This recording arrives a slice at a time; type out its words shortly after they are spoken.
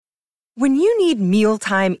When you need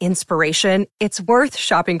mealtime inspiration, it's worth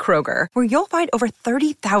shopping Kroger, where you'll find over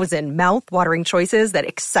 30,000 mouth-watering choices that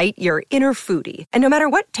excite your inner foodie. And no matter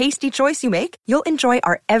what tasty choice you make, you'll enjoy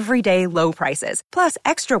our everyday low prices, plus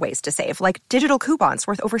extra ways to save, like digital coupons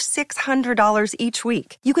worth over $600 each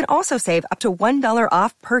week. You can also save up to $1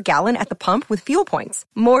 off per gallon at the pump with fuel points.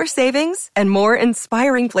 More savings and more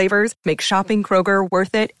inspiring flavors make shopping Kroger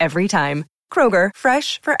worth it every time. Kroger,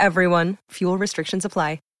 fresh for everyone. Fuel restrictions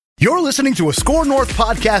apply. You're listening to a Score North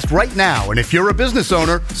podcast right now, and if you're a business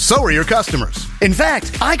owner, so are your customers. In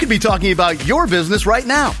fact, I could be talking about your business right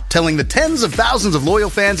now, telling the tens of thousands of loyal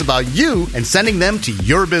fans about you and sending them to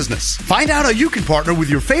your business. Find out how you can partner with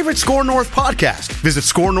your favorite Score North podcast. Visit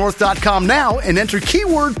scorenorth.com now and enter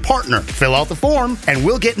keyword partner. Fill out the form, and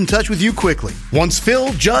we'll get in touch with you quickly. Once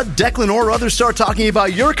Phil, Judd, Declan, or others start talking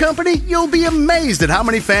about your company, you'll be amazed at how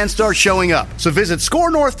many fans start showing up. So visit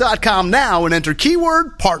scorenorth.com now and enter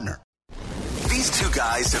keyword partner. These two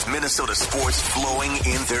guys have Minnesota sports flowing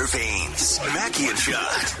in their veins. Mackie and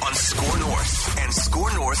Judd on Score North and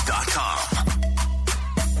scorenorth.com.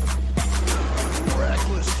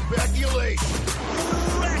 Reckless speculation.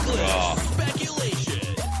 Reckless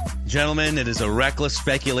speculation. Gentlemen, it is a Reckless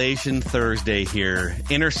Speculation Thursday here,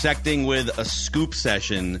 intersecting with a scoop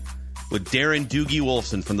session with Darren Doogie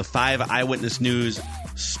Wolfson from the 5 Eyewitness News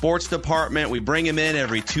Sports Department. We bring him in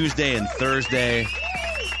every Tuesday and Thursday.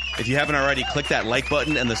 If you haven't already, click that like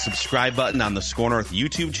button and the subscribe button on the Score North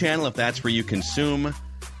YouTube channel if that's where you consume.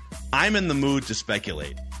 I'm in the mood to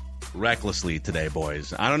speculate recklessly today,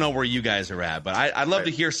 boys. I don't know where you guys are at, but I'd love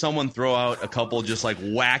to hear someone throw out a couple just like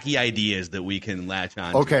wacky ideas that we can latch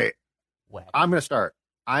on Okay, to. I'm going to start.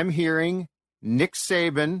 I'm hearing Nick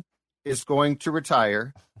Saban is going to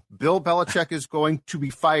retire. Bill Belichick is going to be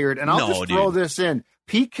fired. And I'll throw this in.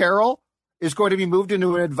 Pete Carroll is going to be moved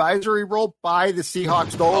into an advisory role by the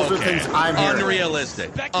Seahawks. Those are things I'm hearing. Unrealistic.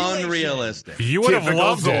 You would have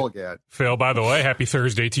loved it. Phil, by the way, happy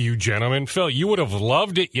Thursday to you, gentlemen. Phil, you would have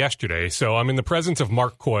loved it yesterday. So I'm in the presence of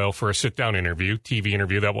Mark Coyle for a sit-down interview, TV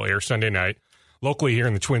interview that will air Sunday night, locally here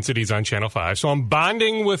in the Twin Cities on Channel 5. So I'm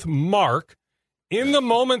bonding with Mark. In the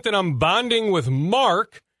moment that I'm bonding with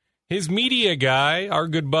Mark, his media guy, our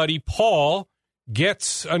good buddy Paul,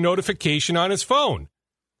 gets a notification on his phone.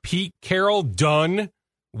 Pete Carroll done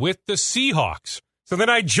with the Seahawks. So then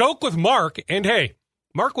I joke with Mark, and hey,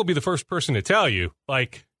 Mark will be the first person to tell you,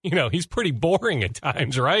 like, you know, he's pretty boring at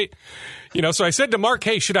times, right? You know, so I said to Mark,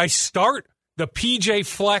 hey, should I start the PJ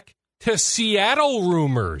Fleck to Seattle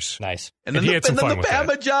rumors? Nice. And then the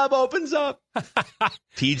Bama job opens up.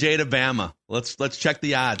 PJ to Bama. Let's check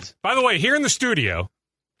the odds. By the way, here in the studio,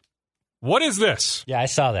 what is this? Yeah, I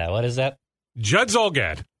saw that. What is that? Judd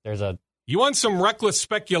Zolgad. You want some reckless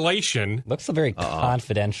speculation? Looks a very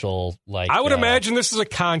confidential. I would imagine this is a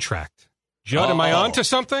contract. Judd, am I on to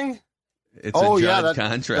something? It's a Judd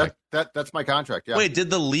contract. That's my contract. Yeah. Wait,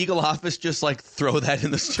 did the legal office just like throw that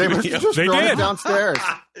in the studio? They did it downstairs.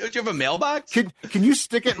 Don't you have a mailbox? Can you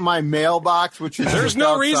stick it in my mailbox? Which is there's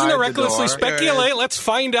no reason to recklessly speculate. Let's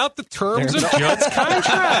find out the terms of Judd's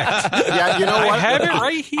contract. Yeah, you know what? I have it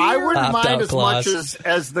right here. I wouldn't mind as much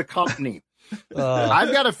as the company.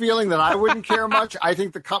 I've got a feeling that I wouldn't care much. I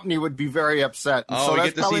think the company would be very upset. So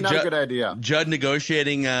that's probably not a good idea. Judd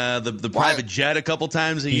negotiating the private jet a couple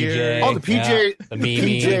times a year. Oh, the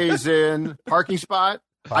PJ's in parking spot.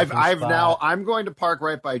 I'm going to park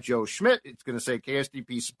right by Joe Schmidt. It's going to say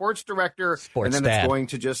KSDP Sports Director, and then it's going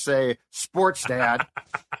to just say Sports Dad.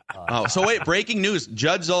 So wait, breaking news: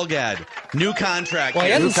 Judd Zolgad, new contract. Well,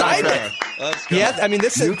 he hasn't signed it. Let's go. Yeah, I mean,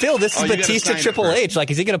 Phil, this is Batista Triple H.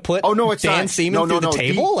 Like, is he going to put Dan Seaman through the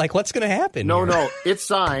table? Like, what's going to happen? No, it's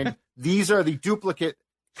signed. These are the duplicate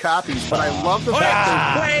copies, but I love the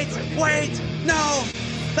fact Wait, no.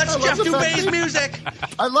 That's Jeff Dubé's music.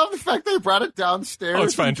 I love the fact they brought it downstairs. Oh,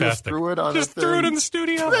 it's fantastic. Just threw it on threw it in the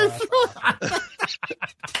studio.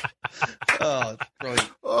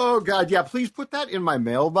 Oh, God. Yeah, please put that in my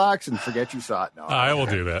mailbox and forget you saw it. No, I will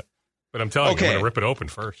do that. But I'm telling you, I'm going to rip it open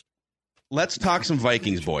first. Let's talk some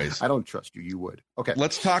Vikings, boys. I don't trust you. You would. Okay.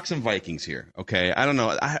 Let's talk some Vikings here. Okay. I don't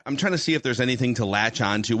know. I'm trying to see if there's anything to latch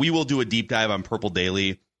on to. We will do a deep dive on Purple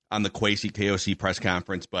Daily on the Kwesi KOC press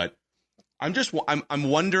conference, but I'm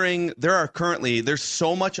wondering, there's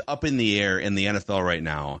so much up in the air in the NFL right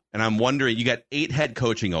now, and I'm wondering, you got 8 head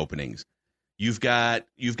coaching openings. You've got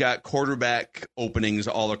quarterback openings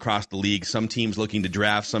all across the league. Some teams looking to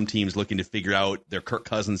draft, some teams looking to figure out their Kirk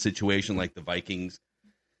Cousins situation, like the Vikings.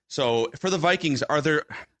 So for the Vikings, are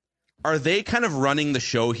they kind of running the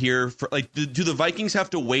show here? Do the Vikings have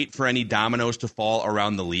to wait for any dominoes to fall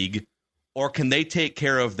around the league Or can they take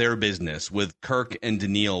care of their business with Kirk and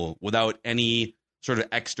Daniil without any sort of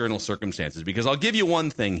external circumstances? Because I'll give you one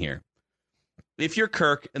thing here. If you're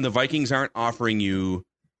Kirk and the Vikings aren't offering you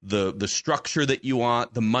the structure that you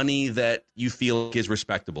want, the money that you feel is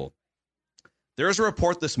respectable, there is a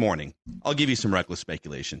report this morning. I'll give you some reckless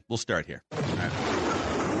speculation. We'll start here.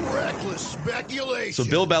 Reckless speculation. So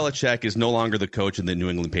Bill Belichick is no longer the coach of the New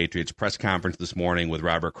England Patriots. Press conference this morning with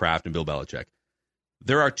Robert Kraft and Bill Belichick.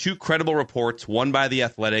 There are two credible reports, one by The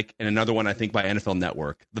Athletic and another one, I think, by NFL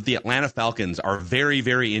Network, that the Atlanta Falcons are very,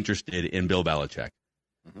 very interested in Bill Belichick.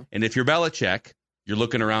 Mm-hmm. And if you're Belichick, you're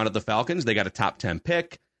looking around at the Falcons. They got a top 10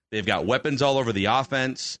 pick. They've got weapons all over the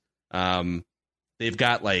offense. They've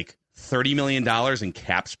got like $30 million in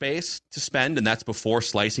cap space to spend, and that's before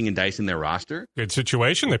slicing and dicing their roster. Good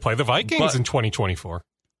situation. They play the Vikings in 2024.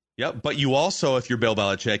 Yep, but you also, if you're Bill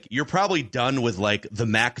Belichick, you're probably done with like the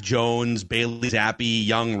Mac Jones, Bailey Zappi,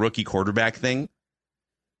 young rookie quarterback thing.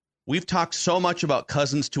 We've talked so much about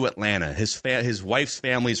Cousins to Atlanta. His wife's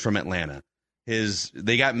family's from Atlanta.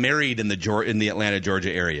 They got married in the Atlanta,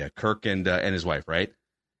 Georgia area. Kirk and his wife, right?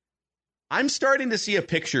 I'm starting to see a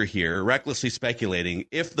picture here, recklessly speculating,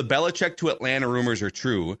 if the Belichick to Atlanta rumors are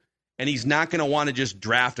true, and he's not going to want to just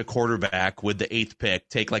draft a quarterback with the 8th pick,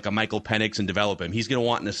 take like a Michael Penix and develop him. He's going to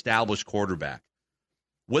want an established quarterback.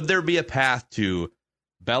 Would there be a path to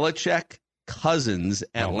Belichick, Cousins,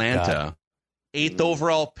 Atlanta, 8th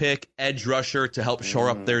overall pick, edge rusher to help shore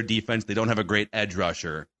up their defense? They don't have a great edge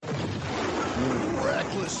rusher.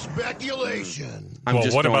 Reckless speculation.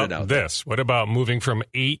 What about this? What about moving from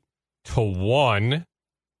 8 to 1,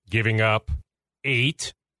 giving up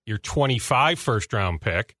 8, your 25 first-round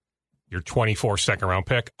pick, your 24 second-round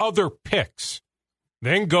pick, other picks.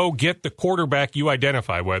 Then go get the quarterback you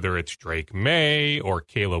identify, whether it's Drake May or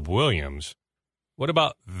Caleb Williams. What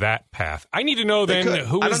about that path? I need to know then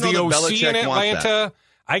who is the OC in Atlanta.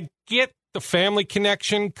 I get the family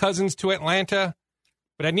connection, Cousins to Atlanta,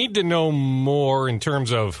 but I need to know more in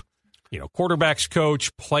terms of, quarterback's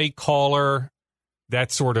coach, play caller,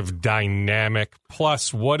 that sort of dynamic.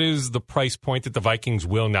 Plus, what is the price point that the Vikings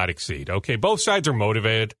will not exceed? Okay, both sides are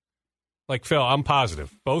motivated. Like, Phil, I'm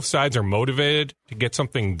positive. Both sides are motivated to get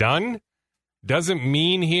something done. Doesn't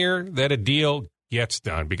mean here that a deal gets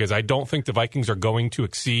done, because I don't think the Vikings are going to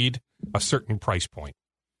exceed a certain price point.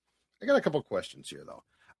 I got a couple questions here,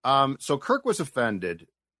 though. So Kirk was offended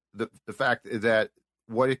the fact that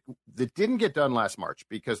that didn't get done last March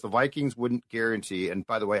because the Vikings wouldn't guarantee, and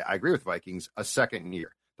by the way, I agree with Vikings, a second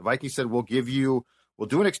year. The Vikings said, we'll do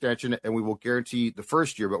an extension and we will guarantee the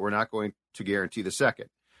first year, but we're not going to guarantee the second.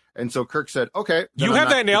 And so Kirk said, okay. You have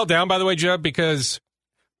that nailed down, by the way, Jeb, because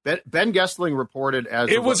Ben Gessling reported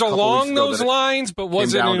it was along those lines, but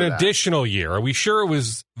was it an additional year? Are we sure it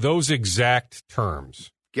was those exact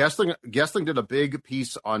terms? Gessling did a big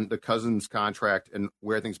piece on the Cousins contract and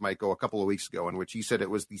where things might go a couple of weeks ago, in which he said it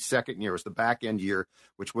was the second year, it was the back end year,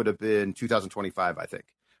 which would have been 2025, I think,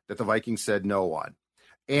 that the Vikings said no on.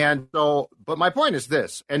 And so, but my point is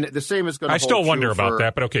this, and the same is going to hold true. I still wonder about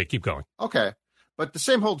that, but okay, keep going. Okay. But the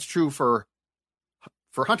same holds true for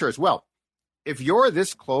Hunter as well. If you're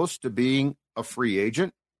this close to being a free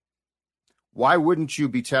agent, why wouldn't you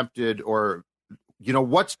be tempted, or,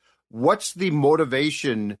 what's the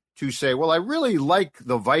motivation to say, well, I really like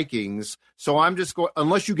the Vikings, so I'm just going,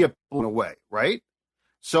 unless you get blown away, right?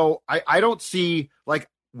 So I don't see,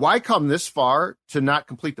 why come this far to not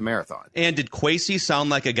complete the marathon? And did Kwesi sound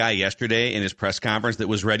like a guy yesterday in his press conference that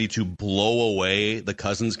was ready to blow away the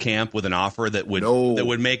Cousins camp with an offer that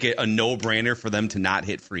would make it a no-brainer for them to not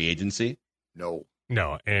hit free agency? No,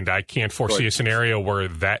 and I can't foresee a scenario where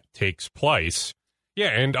that takes place. Yeah,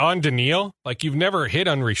 and on Daniil, you've never hit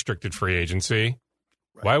unrestricted free agency.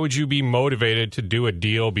 Right. Why would you be motivated to do a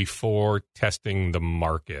deal before testing the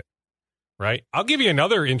market? Right? I'll give you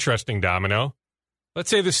another interesting domino. Let's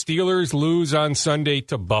say the Steelers lose on Sunday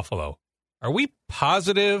to Buffalo. Are we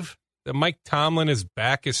positive that Mike Tomlin is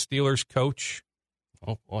back as Steelers coach?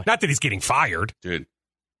 Oh, boy. Not that he's getting fired. Dude.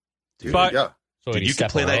 But yeah. So you can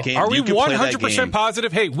play that game. Are we 100%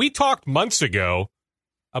 positive? Hey, we talked months ago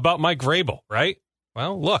about Mike Vrabel, right?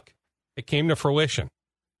 Well, look, it came to fruition.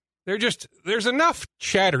 There's enough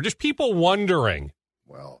chatter, just people wondering.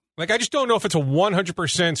 Well, I just don't know if it's a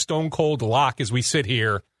 100% stone cold lock as we sit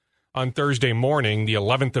here on Thursday morning, the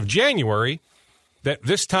 11th of January, that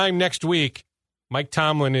this time next week, Mike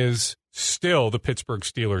Tomlin is still the Pittsburgh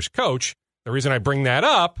Steelers coach. The reason I bring that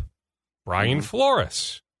up, Brian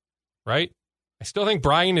Flores, right? I still think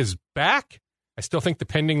Brian is back. I still think the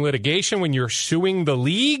pending litigation, when you're suing the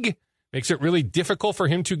league, makes it really difficult for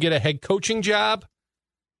him to get a head coaching job.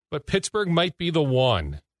 But Pittsburgh might be the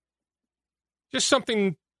one. Just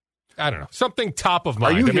something, I don't know, something top of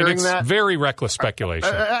mind. Are you hearing it's that? Very reckless speculation.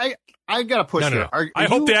 I got to push no. I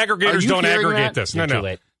hope the aggregators don't aggregate this.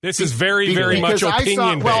 No. This is very much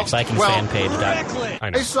opinion-based. Vikings fan page.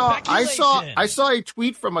 I saw a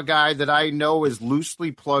tweet from a guy that I know is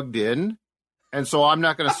loosely plugged in, and so I'm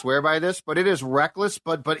not going to swear by this, but it is reckless.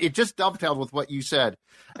 But it just dovetailed with what you said,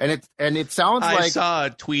 and it sounds like I saw a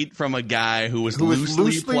tweet from a guy who was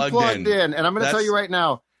loosely plugged in, and I'm going to tell you right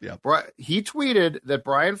now. Yeah. He tweeted that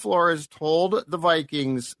Brian Flores told the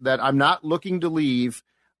Vikings that I'm not looking to leave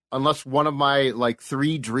unless one of my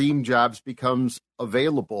 3 dream jobs becomes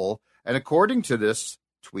available. And according to this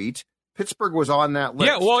tweet, Pittsburgh was on that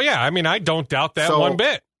list. Yeah. I mean, I don't doubt that one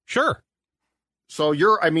bit. Sure. So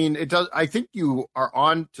I think you are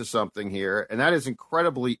on to something here, and that is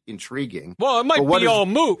incredibly intriguing. Well, it might be all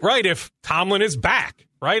moot, right? If Tomlin is back,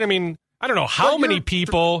 right? I mean, I don't know how many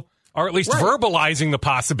people are at least verbalizing the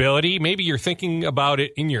possibility. Maybe you're thinking about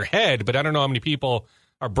it in your head, but I don't know how many people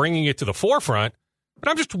are bringing it to the forefront. But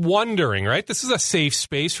I'm just wondering, right? This is a safe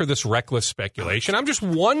space for this reckless speculation. I'm just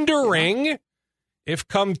wondering if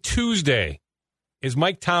come Tuesday, is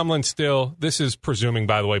Mike Tomlin still, this is presuming,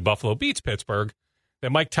 by the way, Buffalo beats Pittsburgh,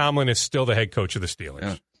 that Mike Tomlin is still the head coach of the Steelers.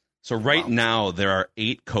 Yeah. So right now, there are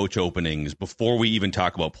 8 coach openings before we even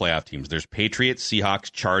talk about playoff teams. There's Patriots,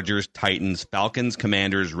 Seahawks, Chargers, Titans, Falcons,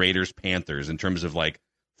 Commanders, Raiders, Panthers. In terms of like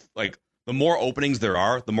the more openings there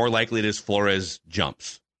are, the more likely it is Flores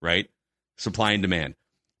jumps, right? Supply and demand.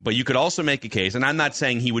 But you could also make a case, and I'm not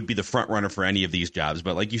saying he would be the front runner for any of these jobs,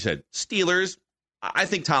 but like you said, Steelers, I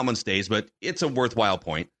think Tomlin stays, but it's a worthwhile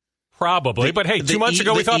point. Probably, but hey, 2 months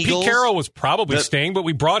ago we thought Pete Carroll was probably staying, but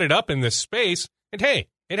we brought it up in this space, and hey,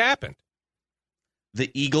 it happened. The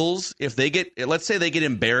Eagles, if they let's say they get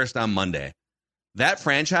embarrassed on Monday, that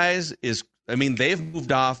franchise is, I mean, they've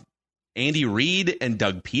moved off Andy Reid and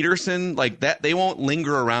Doug Peterson, like that. They won't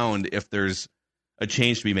linger around if there's a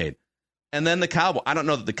change to be made. And then the Cowboys, I don't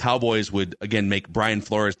know that the Cowboys would, again, make Brian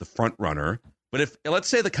Flores the front runner. But if, let's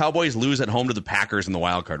say the Cowboys lose at home to the Packers in the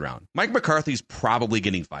wild card round, Mike McCarthy's probably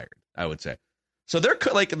getting fired, I would say. So there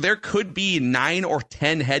could be 9 or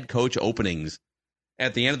 10 head coach openings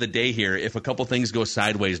at the end of the day here if a couple things go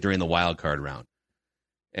sideways during the wild card round.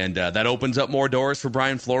 And that opens up more doors for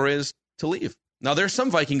Brian Flores to leave. Now, there's some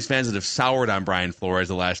Vikings fans that have soured on Brian Flores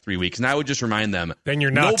the last 3 weeks, and I would just remind them, then you're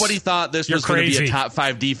nuts. Nobody thought this was going to be a top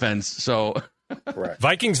 5 defense. So,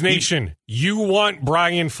 Vikings Nation, you want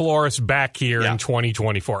Brian Flores back here in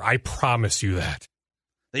 2024. I promise you that.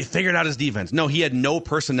 They figured out his defense. No, he had no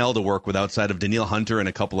personnel to work with outside of Daniil Hunter and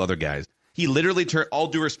a couple other guys. He literally turned, all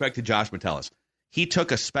due respect to Josh Metellus, he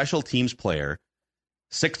took a special teams player,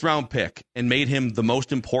 6th-round pick, and made him the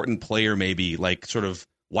most important player, maybe, like sort of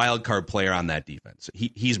wild card player on that defense.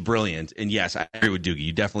 He's brilliant. And yes, I agree with Doogie.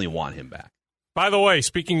 You definitely want him back. By the way,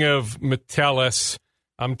 speaking of Metellus,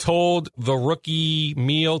 I'm told the rookie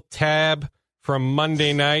meal tab from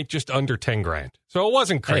Monday night, just under $10,000. So it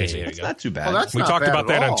wasn't crazy. Hey, it's not too bad. Well, we talked about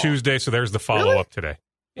that on Tuesday, so there's the follow-up today.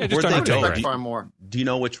 Yeah, just under $10,000. Do you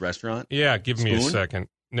know which restaurant? Yeah, give me a second.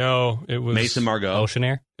 No, it was Mason Margot. Ocean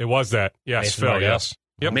Air? It was that. Yes, Mason Phil, Margot. Yes.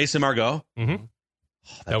 Yep. Mason Margot? Mm-hmm.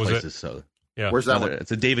 Oh, that was place it. is so... Yeah. Where's that one?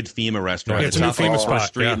 It's a David Fema restaurant. Yeah, it's a new Fema spot.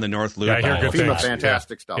 Street in the North Loop. Yeah, I hear good Fema, things.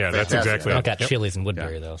 fantastic stuff. Yeah, that's exactly I it. got Chili's in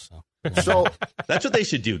Woodbury, though. So that's what they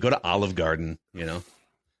should do. Go to Olive Garden, You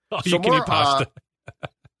can eat pasta.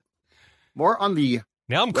 More on the...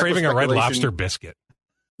 Now I'm craving a Red Lobster biscuit.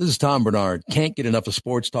 This is Tom Bernard. Can't get enough of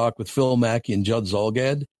sports talk with Phil Mackey and Judd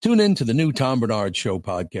Zolgad? Tune in to the new Tom Bernard Show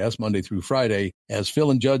podcast Monday through Friday as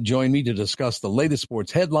Phil and Judd join me to discuss the latest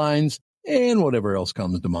sports headlines and whatever else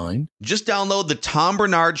comes to mind. Just download the Tom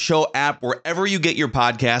Bernard Show app wherever you get your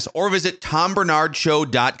podcasts or visit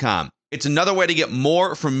tombernardshow.com. It's another way to get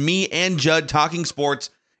more from me and Judd talking sports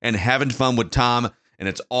and having fun with Tom, and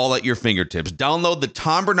it's all at your fingertips. Download the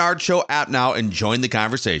Tom Bernard Show app now and join the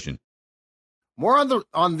conversation. More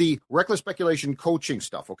on the reckless speculation coaching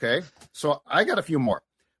stuff, okay? So I got a few more.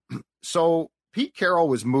 So Pete Carroll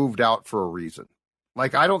was moved out for a reason.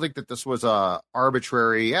 Like, I don't think that this was a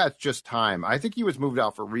arbitrary, it's just time. I think he was moved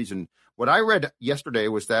out for a reason. What I read yesterday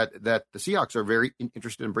was that the Seahawks are very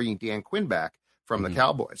interested in bringing Dan Quinn back from the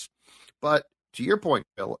Cowboys. But to your point,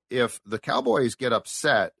 Bill, if the Cowboys get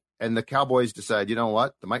upset and the Cowboys decide, you know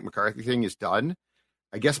what, the Mike McCarthy thing is done,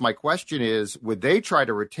 I guess my question is, would they try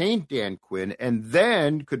to retain Dan Quinn? And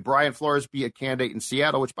then could Brian Flores be a candidate in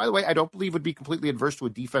Seattle, which, by the way, I don't believe would be completely adverse to a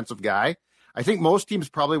defensive guy. I think most teams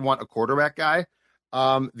probably want a quarterback guy.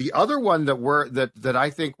 The other one that I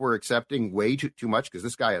think we're accepting way too much, because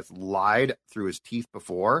this guy has lied through his teeth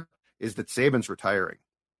before, is that Saban's retiring.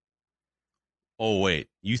 Oh, wait.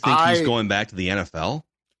 You think he's going back to the NFL?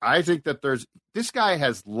 I think that this guy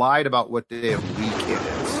has lied about what day of week it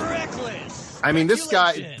is. Reckless. I mean, this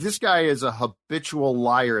guy is a habitual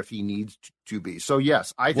liar if he needs to be. So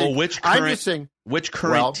yes, I think. Well, which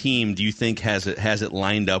current team do you think has it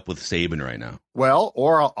lined up with Saban right now? Well,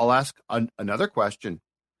 or I'll ask another question: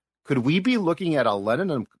 could we be looking at a Lennon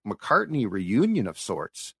and McCartney reunion of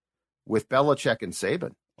sorts with Belichick and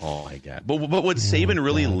Saban? Oh my God! But would Saban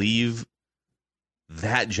really leave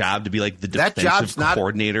that job to be like the defensive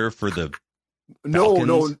coordinator for the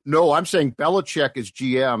Falcons? No. I'm saying Belichick is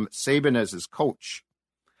GM, Saban as his coach.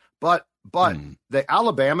 But the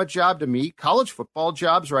Alabama job, to me, college football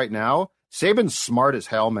jobs right now, Saban's smart as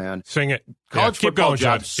hell, man. Sing it. College football going,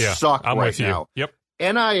 jobs suck I'm right with you. now. Yep.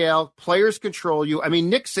 NIL, players control you. I mean,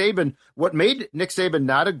 Nick Saban, what made Nick Saban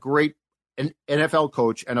not a great NFL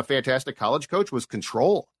coach and a fantastic college coach was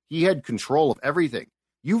control. He had control of everything.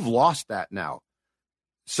 You've lost that now.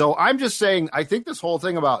 So I'm just saying, I think this whole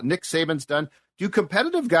thing about Nick Saban's done. Do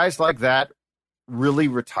competitive guys like that really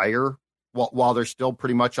retire while they're still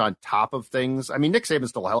pretty much on top of things? I mean, Nick Saban's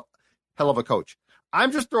still a hell of a coach.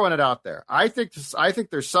 I'm just throwing it out there. I think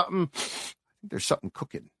there's something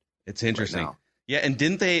cooking. It's interesting. Right now. Yeah, and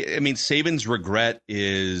didn't they? I mean, Saban's regret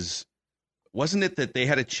wasn't it that they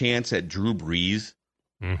had a chance at Drew Brees,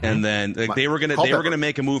 and then they were gonna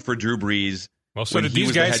make a move for Drew Brees. Well, so did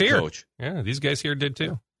these guys here. Coach. Yeah, these guys here did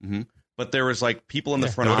too. Mm-hmm. But there was like people in the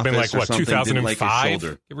front office. It would have been like, what, 2005,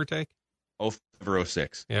 give or take? 05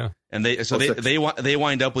 Yeah. And they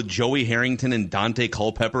wind up with Joey Harrington and Dante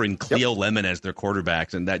Culpepper and Cleo Lemon as their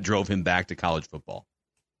quarterbacks, and that drove him back to college football.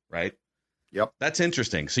 Right? Yep. That's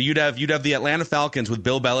interesting. So you'd have the Atlanta Falcons with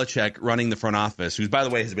Bill Belichick running the front office, who, by the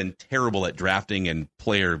way, has been terrible at drafting and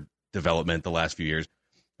player development the last few years.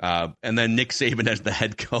 And then Nick Saban as the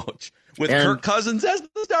head coach, with Kirk Cousins as the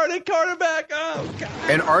starting quarterback. Oh, God.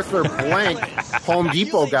 And Arthur Blank, Home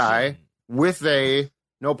Depot guy, with a,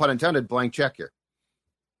 no pun intended, blank check here.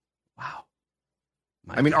 Wow.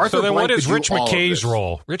 I mean, Arthur So then Blank what is Rich McKay's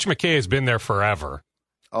role? Rich McKay has been there forever.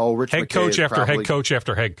 Oh, Rich head McKay coach after probably, head coach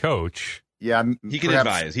after head coach. Yeah. He can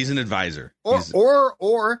advise. He's an advisor.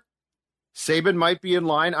 Or Saban might be in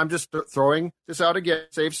line. I'm just throwing this out again,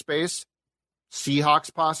 save space.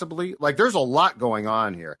 Seahawks possibly. Like, there's a lot going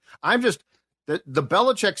on here. I'm just the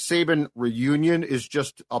Belichick Saban reunion is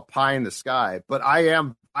just a pie in the sky. But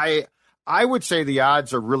I would say the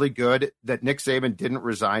odds are really good that Nick Saban didn't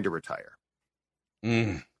resign to retire.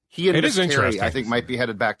 He and Miss Terry, I think, might be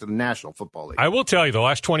headed back to the National Football League. I will tell you, the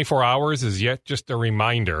last 24 hours is yet just a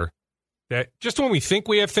reminder that just when we think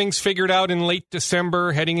we have things figured out in late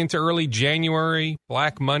December, heading into early January,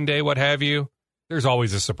 Black Monday, what have you, there's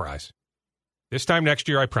always a surprise. This time next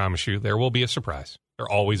year, I promise you, there will be a surprise. There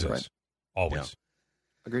always is. Right. Always. Yeah.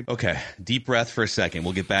 Agreed. Okay, deep breath for a second.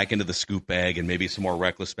 We'll get back into the scoop bag and maybe some more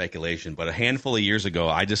reckless speculation. But a handful of years ago,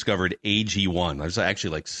 I discovered AG1. It was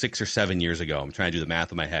actually like 6 or 7 years ago. I'm trying to do the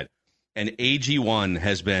math in my head. And AG1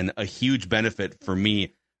 has been a huge benefit for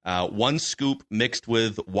me. One scoop mixed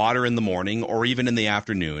with water in the morning or even in the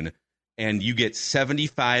afternoon, and you get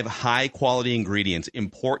 75 high-quality ingredients,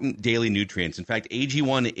 important daily nutrients. In fact,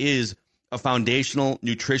 AG1 is a foundational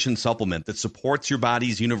nutrition supplement that supports your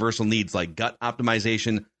body's universal needs like gut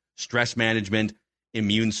optimization, stress management,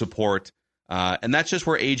 immune support. And that's just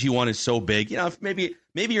where AG1 is so big. You know, if maybe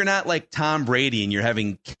you're not like Tom Brady and you're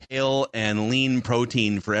having kale and lean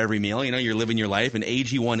protein for every meal. You know, you're living your life, and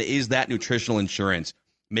AG1 is that nutritional insurance,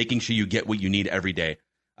 making sure you get what you need every day.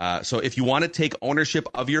 So if you want to take ownership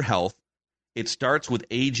of your health, it starts with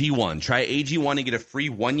AG1. Try AG1 and get a free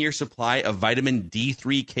 1-year supply of vitamin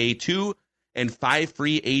D3K2 and 5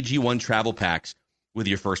 free AG1 travel packs with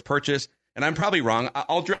your first purchase. And I'm probably wrong.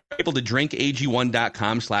 I'll direct people to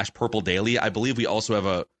drinkag1.com/purple daily. I believe we also have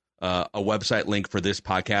a website link for this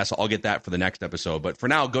podcast. So I'll get that for the next episode. But for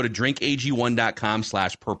now, go to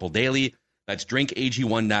drinkag1.com/purple daily. That's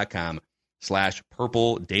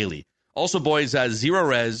drinkag1.com/purple daily. Also, boys, Zero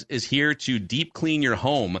Res is here to deep clean your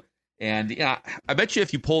home. And yeah, I bet you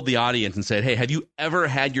if you polled the audience and said, hey, have you ever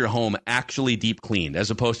had your home actually deep cleaned as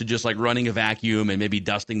opposed to just like running a vacuum and maybe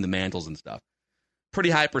dusting the mantles and stuff? Pretty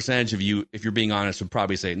high percentage of you, if you're being honest, would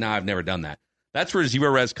probably say, no, I've never done that. That's where Zero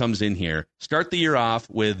Res comes in here. Start the year off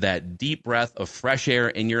with that deep breath of fresh air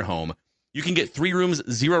in your home. You can get 3 rooms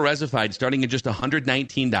Zero Resified starting at just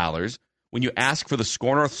 $119 when you ask for the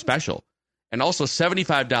Score North special. And also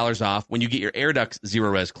 $75 off when you get your air ducts Zero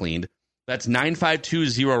Res cleaned. That's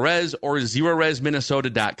 952-ZERO-RES or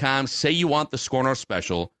ZeroResMinnesota.com. Say you want the Score North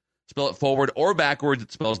special. Spell it forward or backwards.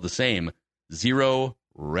 It spells the same. Zero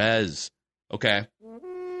Res. Okay.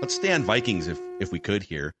 Let's stay on Vikings if we could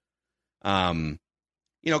here.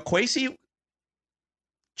 Kwesi,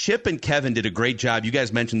 Chip and Kevin did a great job. You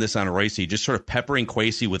guys mentioned this on Royce, just sort of peppering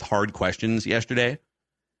Kwesi with hard questions yesterday.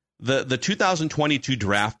 The 2022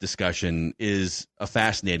 draft discussion is a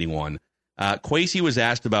fascinating one. Kwesi was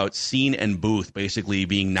asked about Scene and Booth basically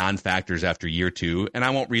being non-factors after year 2, and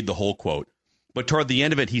I won't read the whole quote. But toward the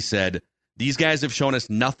end of it, he said, "These guys have shown us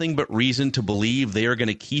nothing but reason to believe they are going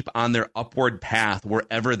to keep on their upward path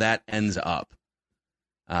wherever that ends up."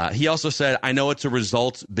 He also said, "I know it's a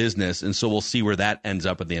results business, and so we'll see where that ends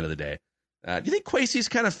up at the end of the day." Do you think Kwesi's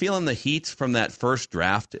kind of feeling the heat from that first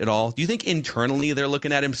draft at all? Do you think internally they're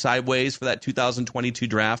looking at him sideways for that 2022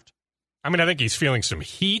 draft? I mean, I think he's feeling some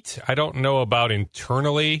heat. I don't know about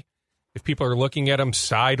internally if people are looking at him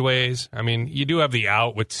sideways. I mean, you do have the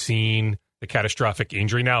out with Scene, the catastrophic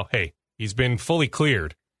injury. Now, hey, he's been fully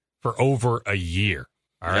cleared for over a year,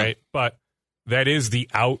 all right? But that is the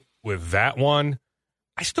out with that one.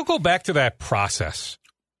 I still go back to that process.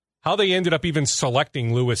 How they ended up even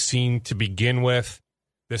selecting Lewis Scene to begin with.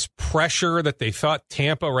 This pressure that they thought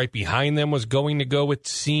Tampa right behind them was going to go with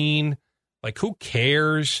Scene. Like, who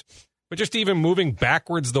cares? But just even moving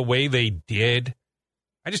backwards the way they did.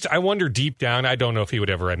 I wonder deep down, I don't know if he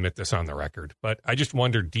would ever admit this on the record, but I just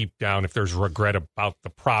wonder deep down if there's regret about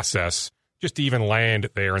the process just to even land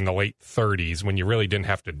there in the late 30s when you really didn't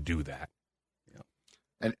have to do that. Yeah.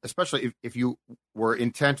 And especially if you were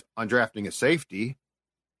intent on drafting a safety,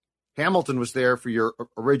 Hamilton was there for your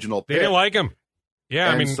original pick. They didn't like him.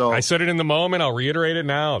 Yeah, and I mean, I said it in the moment. I'll reiterate it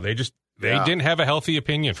now. They didn't have a healthy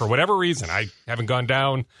opinion for whatever reason. I haven't gone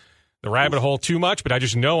down the rabbit hole too much, but I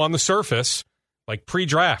just know on the surface, like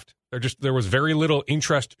pre-draft, there was very little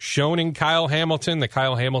interest shown in Kyle Hamilton. The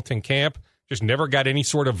Kyle Hamilton camp just never got any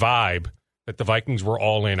sort of vibe that the Vikings were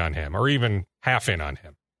all in on him or even half in on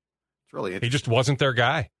him. It's really interesting. He just wasn't their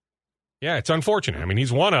guy. Yeah, it's unfortunate. I mean,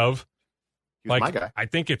 he's one of, my guy. I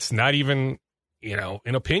think it's not even,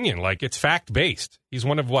 an opinion. Like, it's fact-based. He's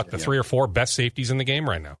one of, the 3 or 4 best safeties in the game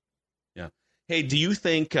right now. Yeah. Hey, do you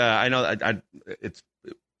think, I know it's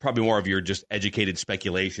probably more of your just educated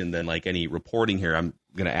speculation than like any reporting here I'm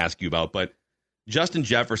going to ask you about, but Justin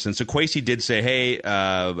Jefferson, so Kwesi did say, hey,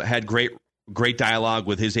 had great dialogue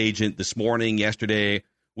with his agent this morning, yesterday.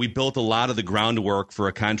 We built a lot of the groundwork for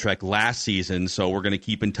a contract last season, so we're going to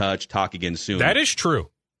keep in touch, talk again soon. That is true.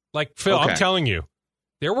 Like, Phil, okay. I'm telling you,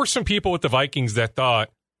 there were some people with the Vikings that thought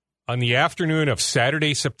on the afternoon of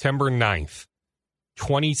Saturday, September 9th,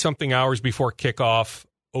 20-something hours before kickoff,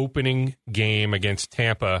 opening game against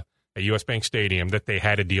Tampa at US Bank Stadium, that they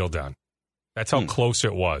had a deal done. That's how close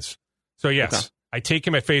it was. So, yes, I take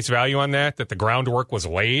him at face value on that the groundwork was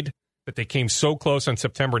laid, that they came so close on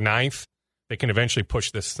September 9th, they can eventually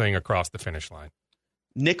push this thing across the finish line.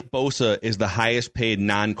 Nick Bosa is the highest paid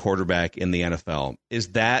non-quarterback in the NFL. Is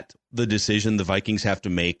that the decision the Vikings have to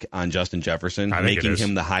make on Justin Jefferson, making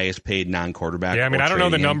him the highest paid non-quarterback? Yeah, I mean, I don't know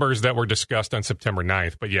the numbers that were discussed on September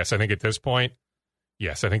 9th, but yes, I think at this point,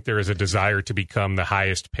 yes, I think there is a desire to become the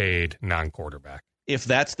highest paid non-quarterback. If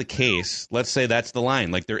that's the case, let's say that's the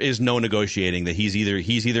line. Like, there is no negotiating that he's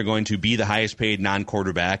either going to be the highest paid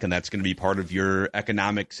non-quarterback, and that's going to be part of your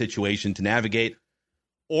economic situation to navigate,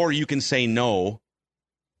 or you can say no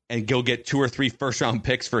and go get 2 or 3 first-round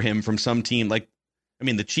picks for him from some team. Like, I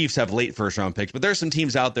mean, the Chiefs have late first-round picks, but there are some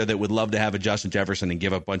teams out there that would love to have a Justin Jefferson and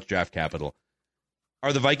give up a bunch of draft capital.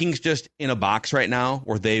 Are the Vikings just in a box right now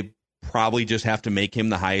where they probably just have to make him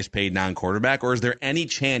the highest paid non-quarterback, or is there any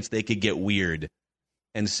chance they could get weird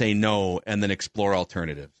and say no and then explore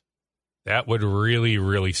alternatives? That would really,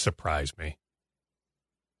 really surprise me.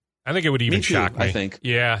 I think it would even shock me. I think.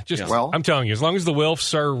 Yeah, I'm telling you, as long as the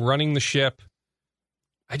Wilfs are running the ship,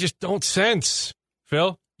 I just don't sense,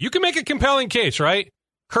 Phil. You can make a compelling case, right?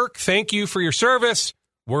 Kirk, thank you for your service.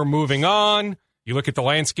 We're moving on. You look at the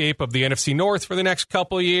landscape of the NFC North for the next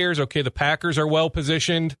couple of years. Okay, the Packers are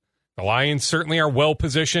well-positioned. The Lions certainly are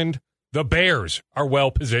well-positioned. The Bears are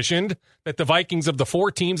well-positioned. That the Vikings of the 4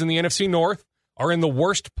 teams in the NFC North are in the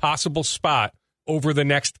worst possible spot over the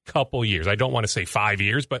next couple years. I don't want to say 5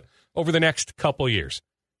 years, but over the next couple years.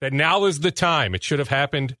 That now is the time. It should have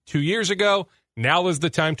happened 2 years ago. Now is the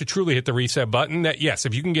time to truly hit the reset button. That, yes,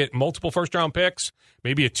 if you can get multiple first-round picks,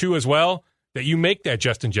 maybe a 2 as well, that you make that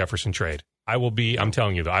Justin Jefferson trade. I'm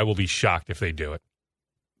telling you, I will be shocked if they do it.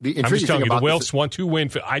 I'm just telling you, the Wilfs want to win.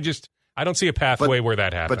 I don't see a pathway where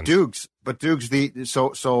that happens. But Dukes,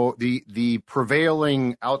 the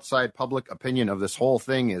prevailing outside public opinion of this whole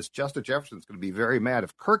thing is Justin Jefferson's going to be very mad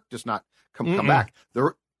if Kirk does not come back.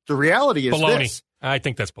 The reality is baloney. This. I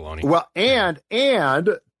think that's baloney. Well, and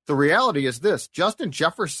the reality is this: Justin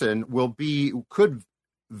Jefferson could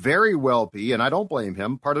very well be, and I don't blame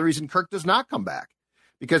him, part of the reason Kirk does not come back.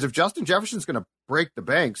 Because if Justin Jefferson's going to break the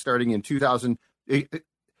bank starting in 2000,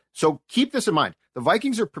 so keep this in mind. The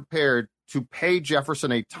Vikings are prepared to pay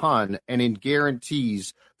Jefferson a ton and in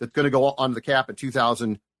guarantees that's going to go on the cap in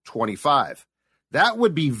 2025. That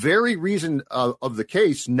would be very reason of the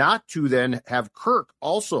case not to then have Kirk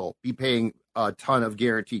also be paying a ton of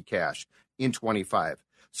guaranteed cash in 25.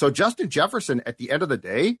 So Justin Jefferson, at the end of the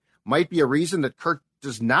day, might be a reason that Kirk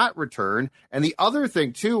does not return. And the other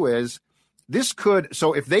thing, too, is this could,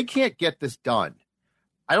 so if they can't get this done,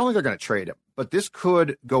 I don't think they're going to trade him, but this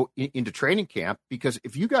could go into training camp because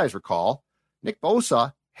if you guys recall, Nick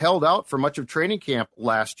Bosa held out for much of training camp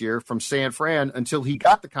last year from San Fran until he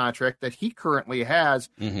got the contract that he currently has.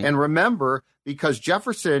 Mm-hmm. And remember, because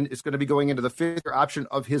Jefferson is going to be going into the fifth year option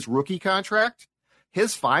of his rookie contract,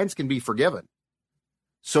 his fines can be forgiven.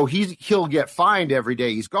 So he'll get fined every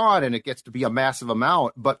day he's gone, and it gets to be a massive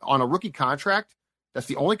amount. But on a rookie contract, that's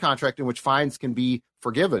the only contract in which fines can be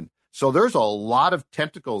forgiven. So there's a lot of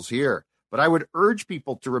tentacles here. But I would urge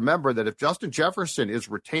people to remember that if Justin Jefferson is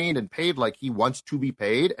retained and paid like he wants to be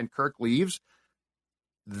paid and Kirk leaves,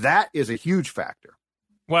 that is a huge factor.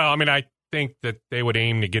 Well, I mean, I think that they would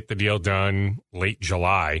aim to get the deal done late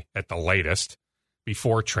July at the latest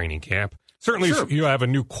before training camp. Certainly, sure. If you have a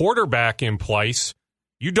new quarterback in place,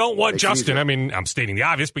 you don't want Justin. I mean, I'm stating the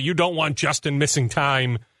obvious, but you don't want Justin missing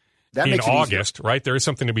time in August, right? There is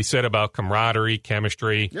something to be said about camaraderie,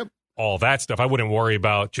 chemistry. Yep. All that stuff. I wouldn't worry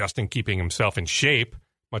about Justin keeping himself in shape,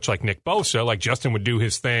 much like Nick Bosa. Like Justin would do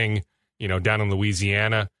his thing, down in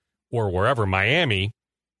Louisiana or wherever, Miami.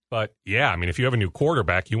 But yeah, I mean, if you have a new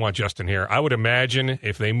quarterback, you want Justin here. I would imagine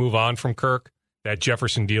if they move on from Kirk, that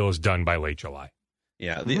Jefferson deal is done by late July.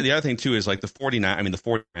 Yeah. The other thing too is like the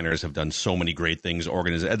 49ers have done so many great things.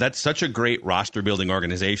 That's such a great roster building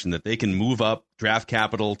organization that they can move up draft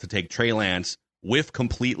capital to take Trey Lance, whiff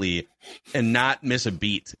completely and not miss a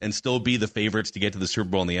beat and still be the favorites to get to the Super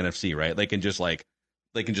Bowl in the NFC, right? They can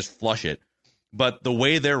just flush it. But the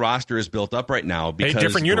way their roster is built up right now, because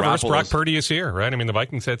different universe, Brock Purdy is here, right? I mean, the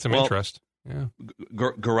Vikings had some interest. Yeah.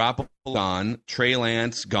 Garoppolo gone, Trey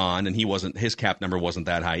Lance gone, and his cap number wasn't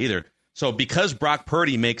that high either. So because Brock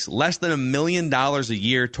Purdy makes less than $1 million a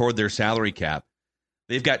year toward their salary cap,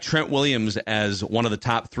 they've got Trent Williams as one of the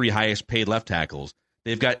top 3 highest paid left tackles.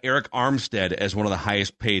 They've got Eric Armstead as one of the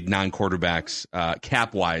highest paid non-quarterbacks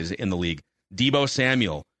cap-wise in the league. Deebo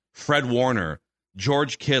Samuel, Fred Warner,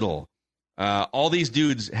 George Kittle. All these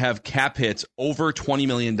dudes have cap hits over $20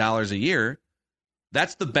 million a year.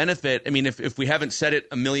 That's the benefit. I mean, if we haven't said it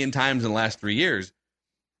 1 million times in the last 3 years.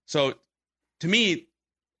 So to me,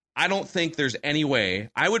 I don't think there's any way.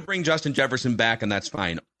 I would bring Justin Jefferson back, and that's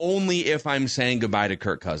fine. Only if I'm saying goodbye to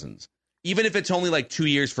Kirk Cousins. Even if it's only like 2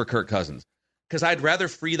 years for Kirk Cousins. Because I'd rather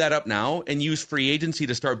free that up now and use free agency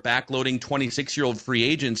to start backloading 26-year-old free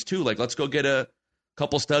agents too. Like, let's go get a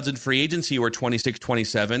couple studs in free agency who are 26,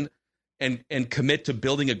 27 and commit to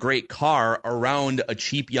building a great car around a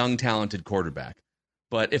cheap, young, talented quarterback.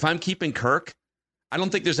 But if I'm keeping Kirk, I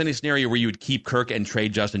don't think there's any scenario where you would keep Kirk and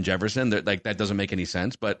trade Justin Jefferson. That doesn't make any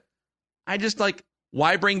sense. But I just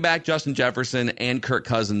why bring back Justin Jefferson and Kirk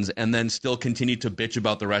Cousins and then still continue to bitch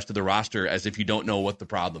about the rest of the roster as if you don't know what the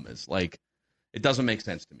problem is? It doesn't make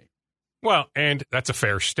sense to me. Well, and that's a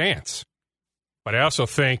fair stance. But I also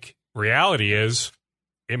think reality is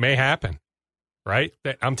it may happen, right?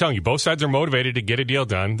 I'm telling you, both sides are motivated to get a deal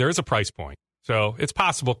done. There is a price point. So it's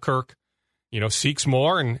possible Kirk, seeks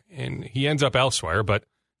more and he ends up elsewhere, but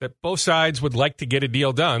that both sides would like to get a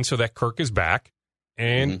deal done so that Kirk is back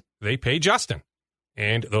and they pay Justin.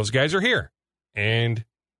 And those guys are here. And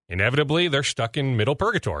inevitably, they're stuck in middle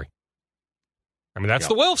purgatory. I mean, that's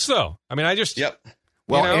the Wilfs, though. I mean, I just,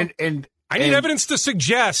 well, and I need evidence to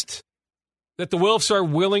suggest that the Wilfs are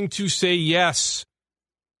willing to say yes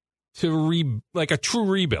to a true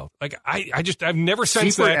rebuild. I've never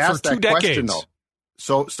sensed that for 2 decades.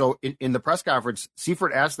 So in the press conference,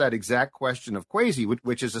 Seifert asked that exact question of Kwesi,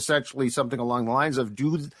 which is essentially something along the lines of,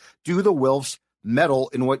 do the Wilfs meddle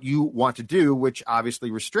in what you want to do, which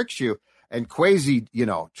obviously restricts you? And Kwesi,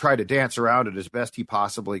 tried to dance around it as best he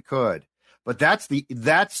possibly could. But that's the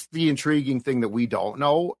intriguing thing that we don't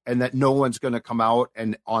know and that no one's going to come out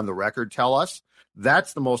and on the record tell us.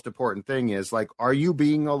 That's the most important thing is, are you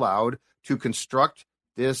being allowed to construct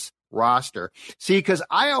this roster? See, because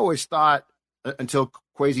I always thought, until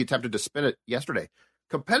Kwesi attempted to spin it yesterday,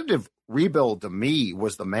 competitive rebuild to me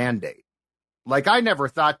was the mandate. I never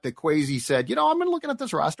thought that Kwesi said, I'm looking at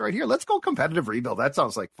this roster right here. Let's go competitive rebuild. That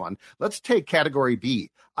sounds like fun. Let's take category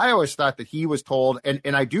B. I always thought that he was told,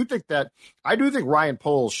 and I do think Ryan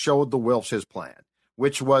Poles showed the Wilfs his plan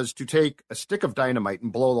which was to take a stick of dynamite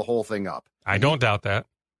and blow the whole thing up. I don't doubt that.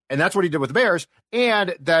 And that's what he did with the Bears.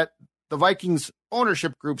 And that the Vikings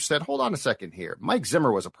ownership group said, hold on a second here. Mike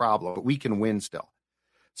Zimmer was a problem, but we can win still.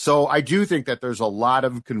 So I do think that there's a lot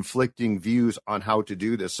of conflicting views on how to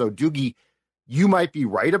do this. So, Doogie, you might be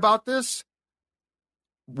right about this.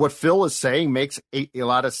 What Phil is saying makes a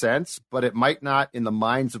lot of sense, but it might not in the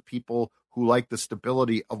minds of people who like the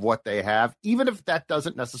stability of what they have, even if that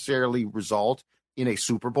doesn't necessarily result in a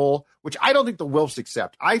Super Bowl, which I don't think the Wilfs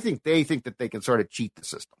accept. I think they think that they can sort of cheat the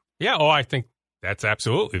system. Yeah, I think that's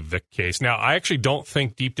absolutely the case. Now, I actually don't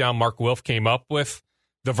think deep down Mark Wilf came up with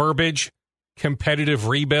the verbiage competitive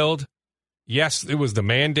rebuild. Yes, it was the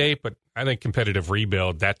mandate, but I think competitive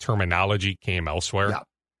rebuild, that terminology came elsewhere. Yeah.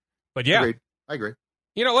 But yeah, Agreed. I agree.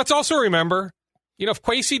 Let's also remember, if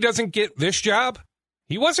Kwesi doesn't get this job,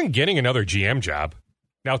 he wasn't getting another GM job.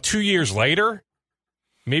 Now, 2 years later,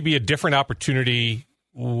 maybe a different opportunity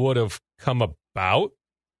would have come about.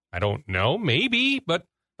 I don't know, maybe, but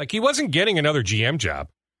he wasn't getting another GM job.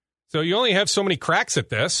 So you only have so many cracks at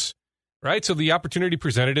this, right? So the opportunity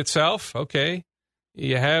presented itself. Okay,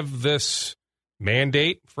 you have this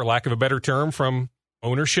mandate, for lack of a better term, from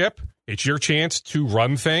ownership. It's your chance to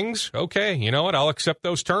run things. Okay, you know what? I'll accept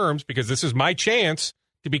those terms because this is my chance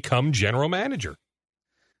to become general manager.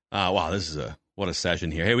 Wow, this is what a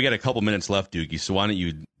session here. Hey, we got a couple minutes left, Doogie, so why don't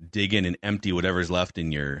you dig in and empty whatever's left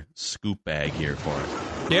in your scoop bag here for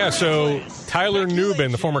us? Yeah, so Tyler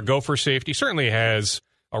Nubin, the former Gopher safety, certainly has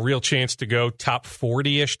a real chance to go top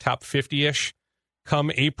 40-ish, top 50-ish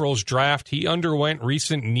come April's draft. He underwent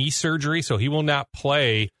recent knee surgery, so he will not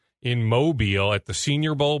play in Mobile at the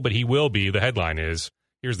Senior Bowl, but he will be. The headline is,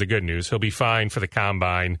 here's the good news, he'll be fine for the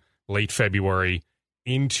Combine late February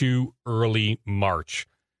into early March.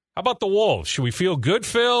 How about the Wolves? Should we feel good,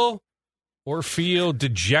 Phil, or feel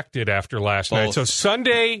dejected after last night? So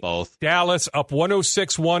Sunday, both. Dallas up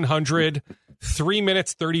 106-100, 3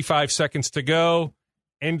 minutes, 35 seconds to go,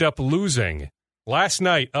 end up losing. Last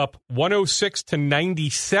night up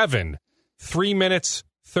 106-97, 3 minutes,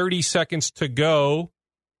 30 seconds to go,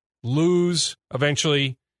 lose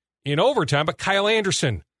eventually in overtime. But Kyle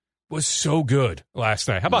Anderson was so good last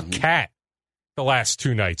night. How about Cat the last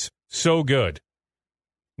 2 nights? So good.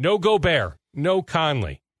 No Gobert, no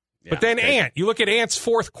Conley. Yeah, but then Ant, you look at Ant's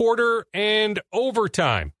fourth quarter and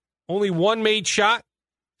overtime. Only one made shot,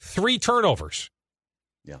 3 turnovers.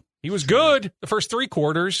 Yeah. He was good the first 3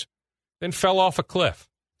 quarters, then fell off a cliff.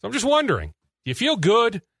 So I'm just wondering, do you feel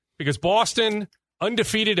good? Because Boston,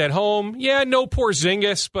 undefeated at home. Yeah, no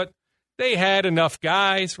Porzingis, but they had enough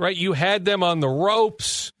guys, right? You had them on the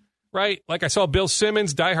ropes, right? Like I saw Bill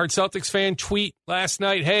Simmons, diehard Celtics fan, tweet last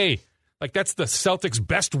night, hey, that's the Celtics'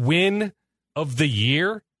 best win of the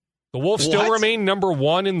year. The Wolves still remain number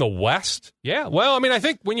 1 in the West. Yeah, well, I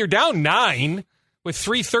think when you're down 9 with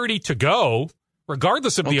 3:30 to go,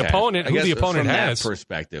 regardless of the opponent, who the opponent has. From that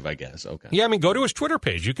perspective, I guess. Okay. Yeah, go to his Twitter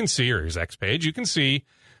page. You can see, or his X page. You can see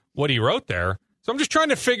what he wrote there. So I'm just trying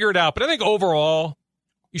to figure it out. But I think overall,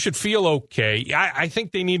 you should feel okay. I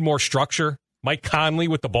think they need more structure. Mike Conley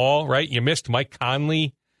with the ball, right? You missed Mike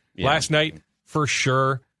Conley last night for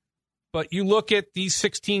sure. But you look at these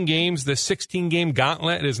 16 games, the 16-game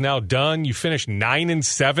gauntlet is now done. You finished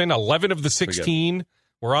 9-7. 11 of the 16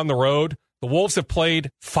 were on the road. The Wolves have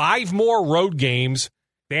played 5 more road games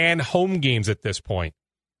than home games at this point.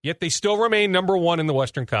 Yet they still remain number 1 in the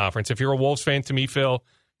Western Conference. If you're a Wolves fan, to me, Phil,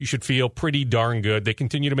 you should feel pretty darn good. They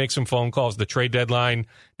continue to make some phone calls. The trade deadline,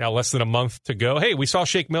 now less than a month to go. Hey, we saw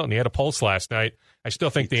Shake Milton. He had a pulse last night. I still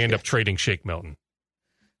think they end up trading Shake Milton.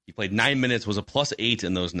 He played 9 minutes, was a +8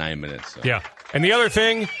 in those 9 minutes. So. Yeah. And the other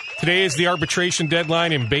thing, today is the arbitration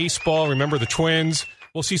deadline in baseball. Remember the Twins?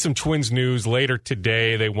 We'll see some Twins news later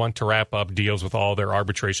today. They want to wrap up deals with all their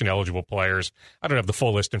arbitration-eligible players. I don't have the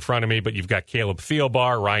full list in front of me, but you've got Caleb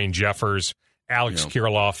Thielbar, Ryan Jeffers, Alex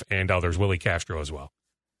Kirilloff, and others, Willie Castro as well.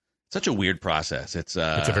 Such a weird process. It's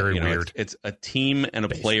a very weird. It's a team and a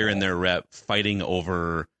player and their rep fighting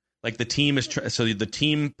over... the team is so the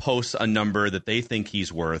team posts a number that they think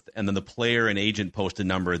he's worth, and then the player and agent post a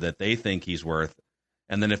number that they think he's worth,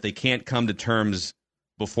 and then if they can't come to terms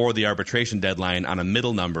before the arbitration deadline on a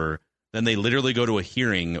middle number, then they literally go to a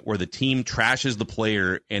hearing where the team trashes the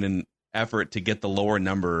player in an effort to get the lower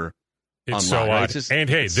number. It's so odd. And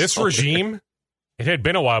hey, this regime, it had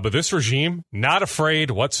been a while, but this regime not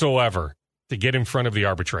afraid whatsoever to get in front of the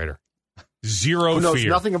arbitrator. Zero Who knows fear.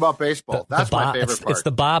 Nothing about baseball. That's my favorite part. It's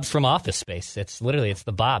the Bobs from Office Space. It's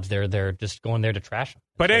the Bobs. They're just going there to trash them.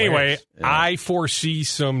 But anyway, I foresee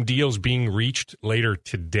some deals being reached later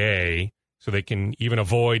today, so they can even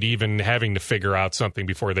avoid even having to figure out something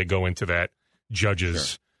before they go into that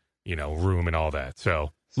Judge's, room and all that.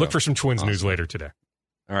 So look for some Twins news later today.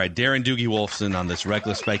 All right, Darren Doogie Wolfson on this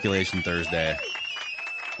Reckless Speculation Thursday.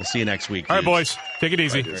 We'll see you next week. All right, boys. Take it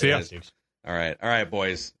easy. See ya. All right,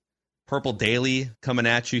 boys. Purple Daily coming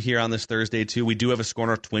at you here on this Thursday, too. We do have a Score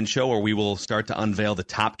North Twin Show where we will start to unveil the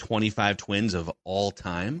top 25 Twins of all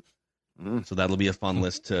time. So that'll be a fun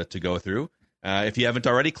list to go through. If you haven't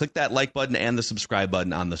already, click that like button and the subscribe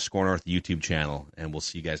button on the Score North YouTube channel, and we'll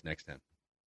see you guys next time.